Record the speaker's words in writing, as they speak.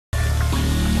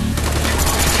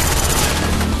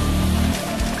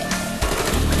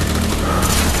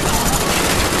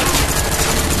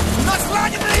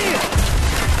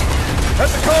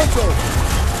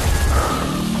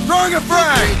Throwing a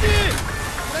frag!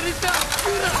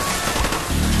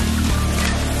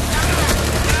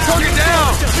 Target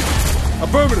down!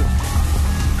 Affirmative.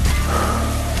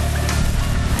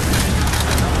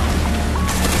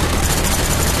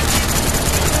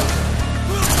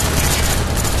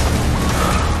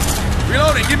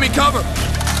 Reloading, give me cover!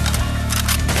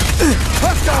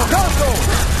 Hostile console!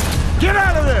 Get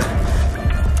out of there!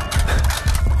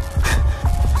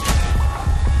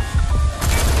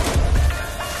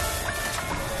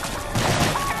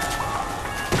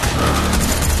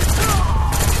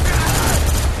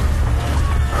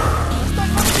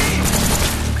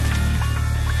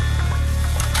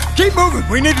 Keep moving!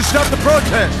 We need to stop the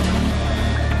protest!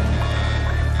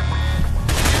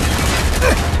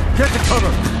 Get to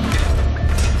cover!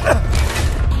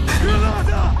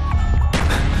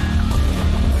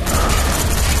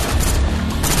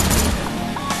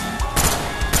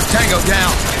 Tango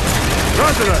down!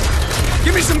 Roger that!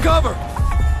 Give me some cover!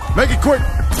 Make it quick!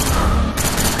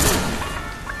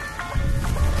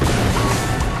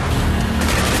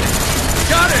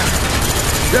 Got him!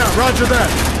 Yeah, roger that!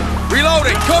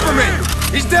 Reloading! Cover me!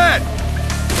 He's dead!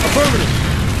 Affirmative!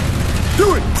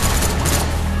 Do it!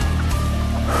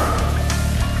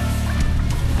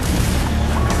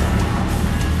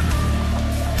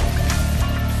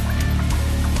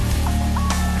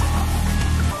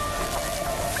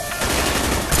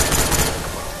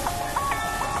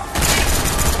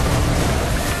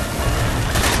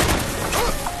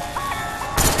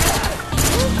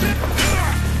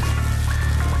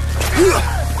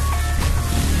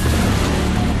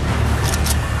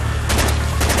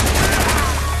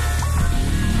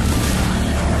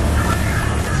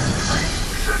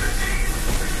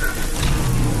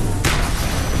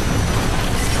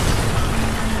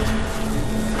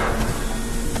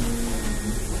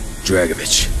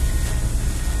 Dragovich.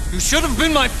 You should have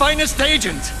been my finest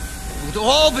agent. It would have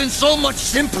all been so much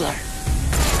simpler.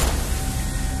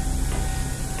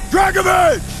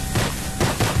 Dragovich!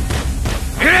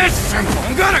 It is simple.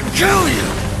 I'm gonna kill you.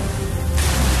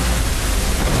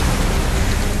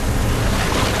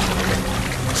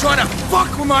 Trying to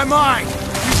fuck with my mind!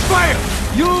 He's fired!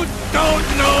 You don't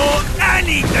know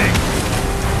anything.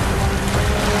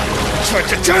 Tried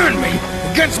to turn me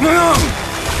against my own!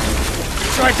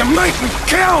 Tried to make me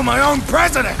kill my own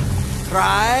president!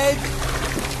 Right?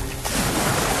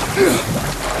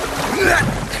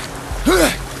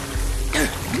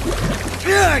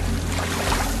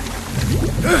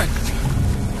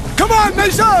 Come on,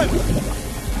 Mason!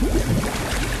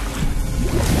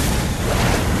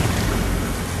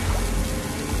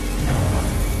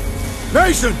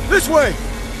 Mason, this way!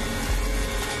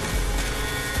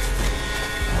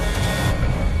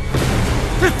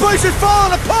 This place is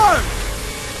falling apart!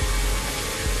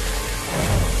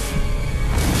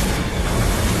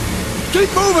 Keep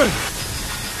moving!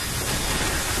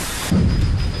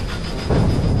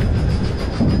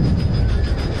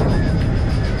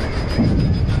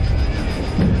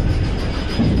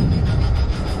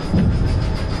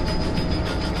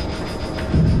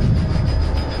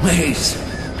 Mace,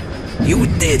 you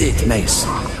did it, Mace.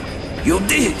 You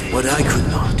did what I could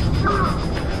not.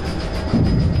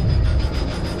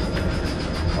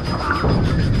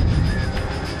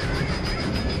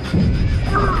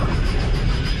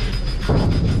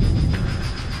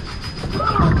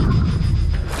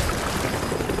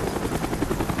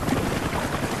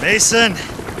 Mason!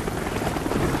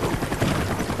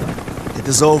 It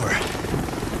is over.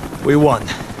 We won.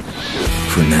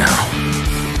 For now.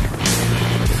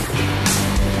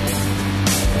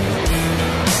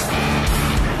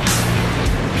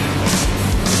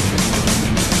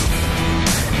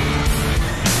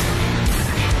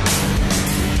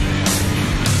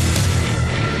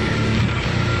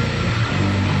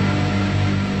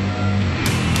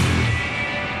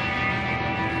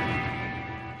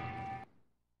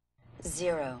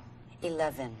 Zero,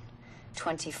 11,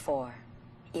 24,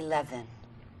 11,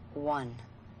 1,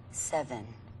 7,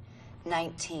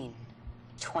 19,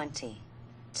 20,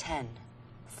 10,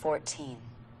 14,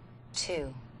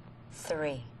 2,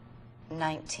 3,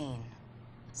 19,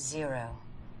 0,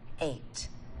 8,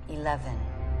 11,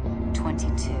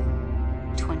 22,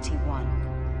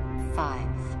 21, 5,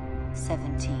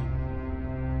 17,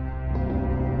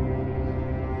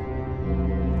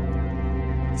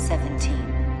 17,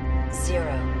 0,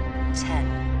 10,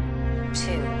 2,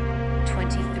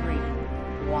 23,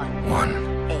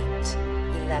 1, 8,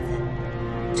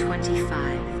 11,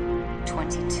 25,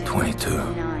 22,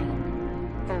 9,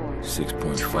 4,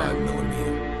 6.5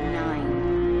 millimeter.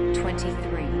 9,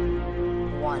 23,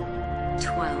 1,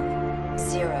 12,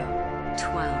 0,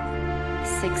 12,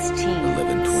 16,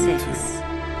 11, 22. 6,